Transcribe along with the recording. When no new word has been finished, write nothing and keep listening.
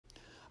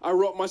I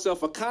wrote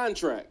myself a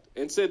contract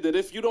and said that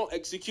if you don't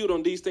execute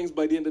on these things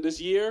by the end of this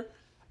year,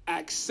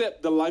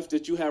 accept the life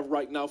that you have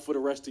right now for the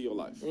rest of your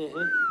life.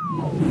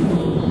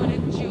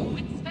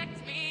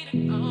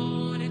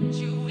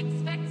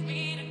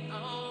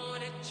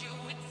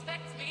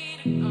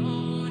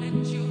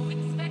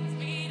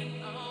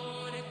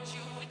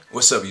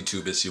 What's up,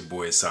 YouTube? It's your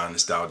boy Ihsaan, the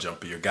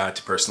StyleJumper, your guide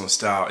to personal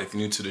style. If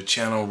you're new to the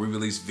channel, we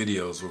release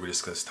videos where we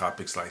discuss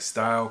topics like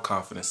style,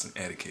 confidence, and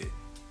etiquette.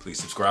 Please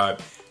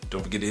subscribe.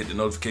 Don't forget to hit the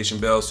notification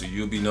bell so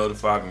you'll be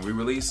notified when we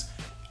release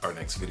our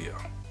next video.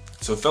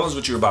 So fellas,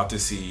 what you're about to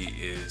see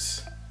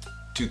is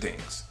two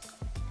things.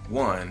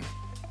 One,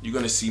 you're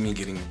gonna see me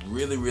getting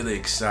really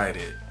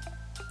excited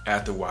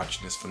after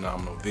watching this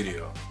phenomenal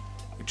video,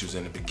 which was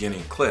in the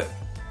beginning clip.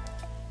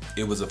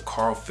 It was of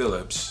Carl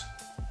Phillips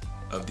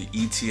of the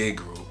ETA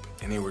group,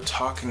 and they were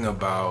talking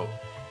about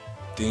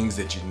things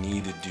that you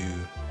need to do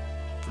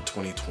for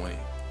 2020.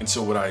 And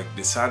so what I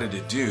decided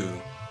to do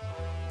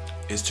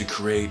is to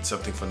create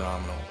something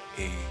phenomenal,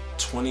 a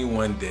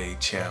 21-day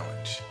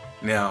challenge.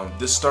 Now,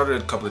 this started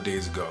a couple of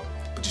days ago,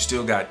 but you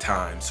still got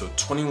time. So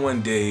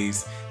 21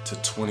 days to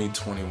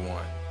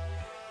 2021.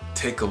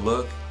 Take a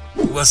look.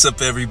 What's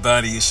up,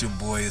 everybody? It's your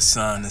boy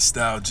Ihsaan, the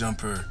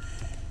StyleJumper.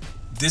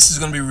 This is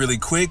gonna be really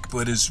quick,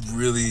 but it's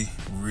really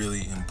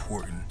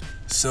important.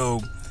 So,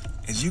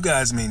 as you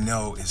guys may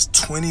know, it's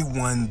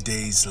 21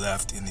 days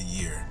left in the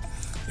year.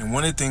 And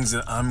one of the things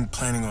that I'm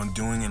planning on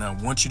doing, and I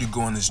want you to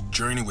go on this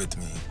journey with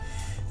me,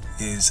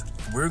 is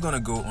we're gonna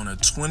go on a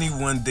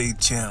 21-day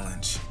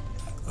challenge.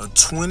 A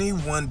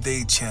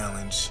 21-day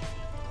challenge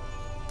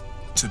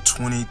to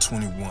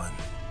 2021.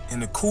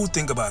 And the cool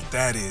thing about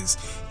that is,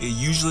 it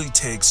usually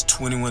takes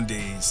 21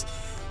 days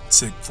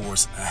to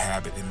force a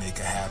habit and make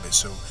a habit.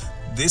 So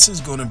this is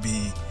gonna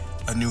be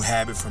a new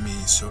habit for me.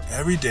 So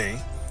every day,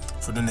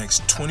 for the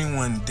next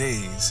 21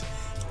 days,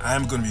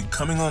 I'm going to be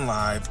coming on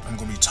live. I'm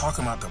going to be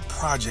talking about the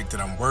project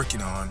that I'm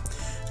working on.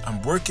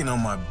 I'm working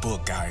on my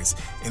book, guys,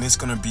 and it's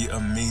going to be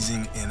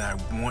amazing, and I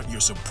want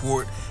your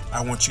support.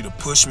 I want you to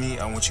push me.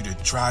 I want you to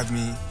drive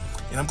me.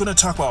 And I'm going to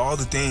talk about all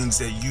the things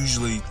that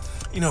usually,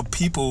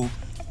 people,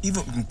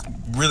 even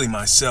really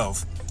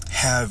myself,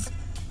 have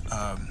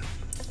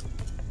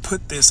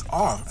put this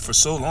off for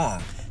so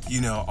long.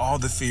 All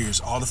the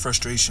fears, all the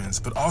frustrations,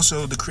 but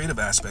also the creative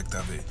aspect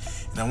of it.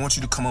 And I want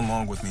you to come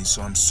along with me.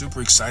 So I'm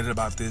super excited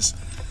about this.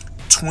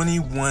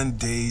 21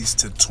 days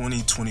to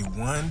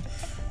 2021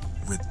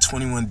 with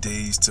 21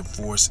 days to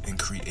force and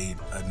create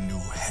a new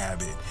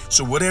habit.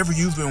 So whatever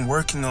you've been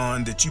working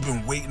on, that you've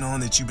been waiting on,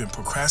 that you've been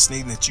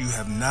procrastinating, that you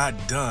have not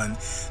done,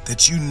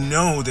 that you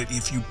know that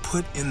if you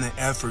put in the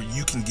effort,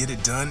 you can get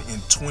it done in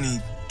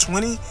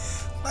 2020,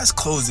 let's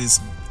close this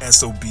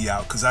SOB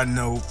out, because I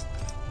know,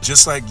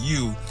 just like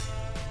you,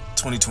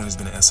 2020 has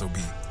been an SOB,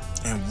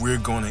 and we're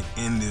going to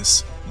end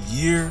this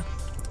year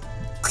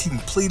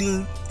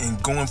completing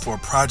and going for a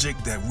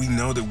project that we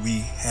know that we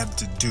have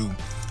to do.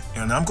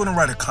 And I'm going to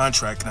write a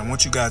contract, and I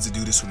want you guys to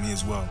do this with me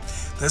as well.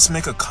 Let's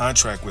make a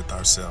contract with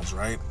ourselves,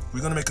 right?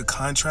 We're going to make a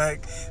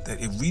contract that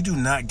if we do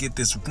not get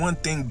this one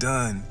thing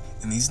done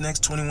in these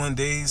next 21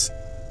 days,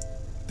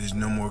 there's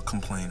no more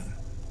complaining.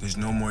 There's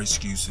no more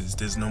excuses.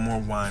 There's no more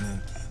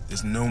whining.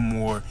 There's no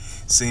more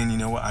saying, you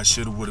know what, I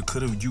should have, would have,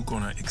 could have. You're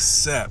going to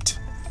accept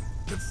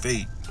the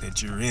fate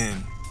that you're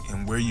in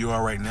and where you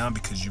are right now,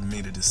 because you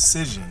made a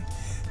decision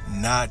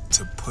not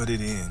to put it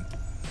in.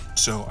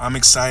 So I'm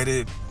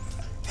excited.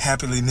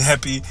 Happily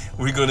nappy.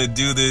 We're going to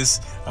do this.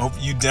 I hope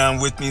you down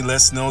with me.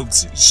 Let's know.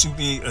 Shoot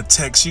me a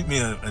text. Shoot me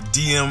a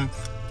DM.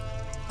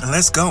 And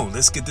let's go.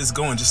 Let's get this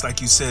going. Just like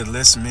you said,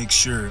 let's make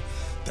sure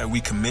that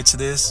we commit to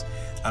this.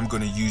 I'm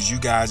going to use you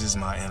guys as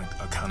my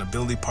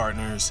accountability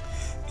partners.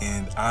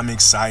 And I'm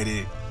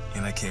excited,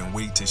 and I can't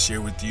wait to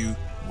share with you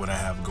what I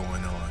have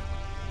going on.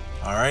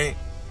 All right?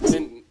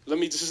 And let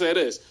me just say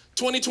this.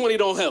 2020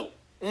 don't help.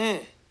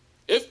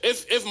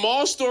 If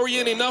Maul's story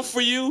ain't enough for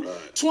you,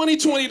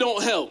 2020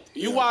 don't help.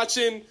 You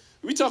watching,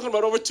 we talking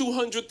about over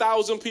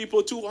 200,000 people,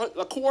 a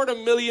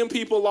 250,000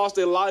 people lost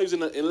their lives in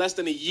less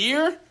than a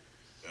year.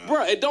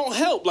 Bruh, it don't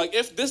help. Like,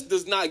 if this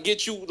does not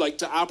get you, like,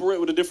 to operate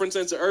with a different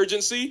sense of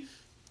urgency,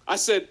 I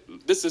said,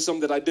 this is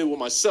something that I did with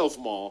myself,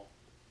 Maul.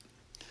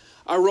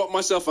 I wrote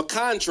myself a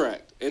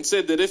contract and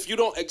said that if you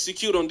don't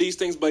execute on these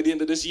things by the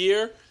end of this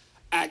year,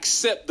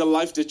 accept the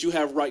life that you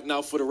have right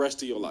now for the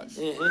rest of your life.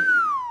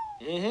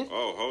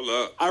 Oh, hold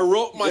up. I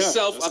wrote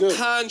myself a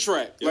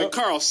contract. Yep. Like,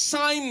 Carl,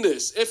 sign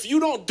this. If you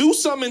don't do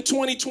something in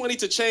 2020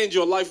 to change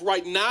your life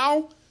right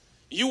now,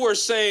 you are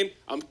saying,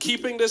 I'm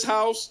keeping this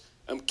house,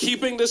 I'm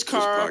keeping this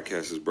car. This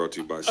podcast is brought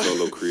to you by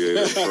Solo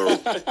Creators, bro.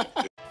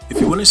 If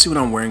you want to see what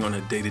I'm wearing on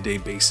a day-to-day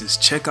basis,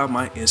 check out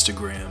my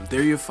Instagram.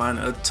 There you'll find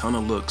a ton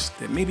of looks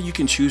that maybe you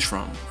can choose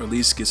from, or at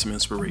least get some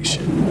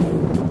inspiration.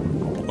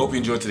 Hope you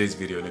enjoyed today's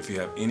video, and if you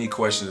have any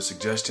questions or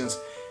suggestions,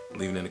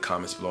 leave it in the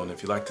comments below. And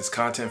if you like this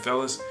content,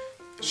 fellas,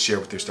 share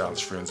with your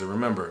stylish friends. And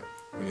remember,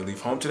 when you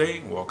leave home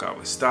today, walk out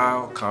with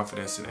style,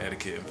 confidence, and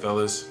etiquette. And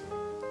fellas,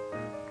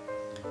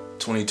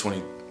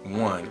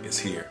 2021 is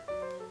here,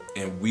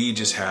 and we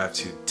just have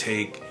to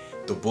take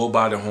the bull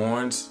by the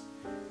horns.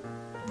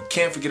 We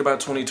can't forget about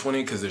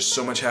 2020 because there's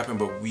so much happened,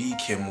 but we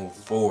can move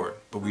forward.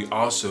 But we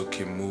also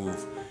can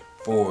move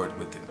forward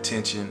with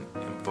intention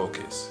and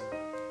focus.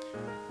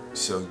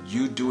 So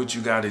you do what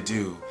you got to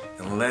do,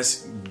 and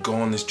let's go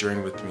on this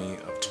journey with me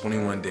of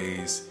 21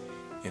 days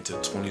into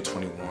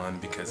 2021,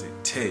 because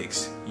it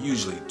takes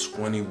usually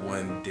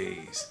 21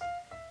 days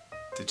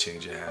to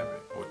change a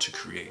habit or to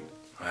create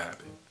a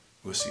habit.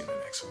 We'll see you in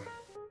the next one.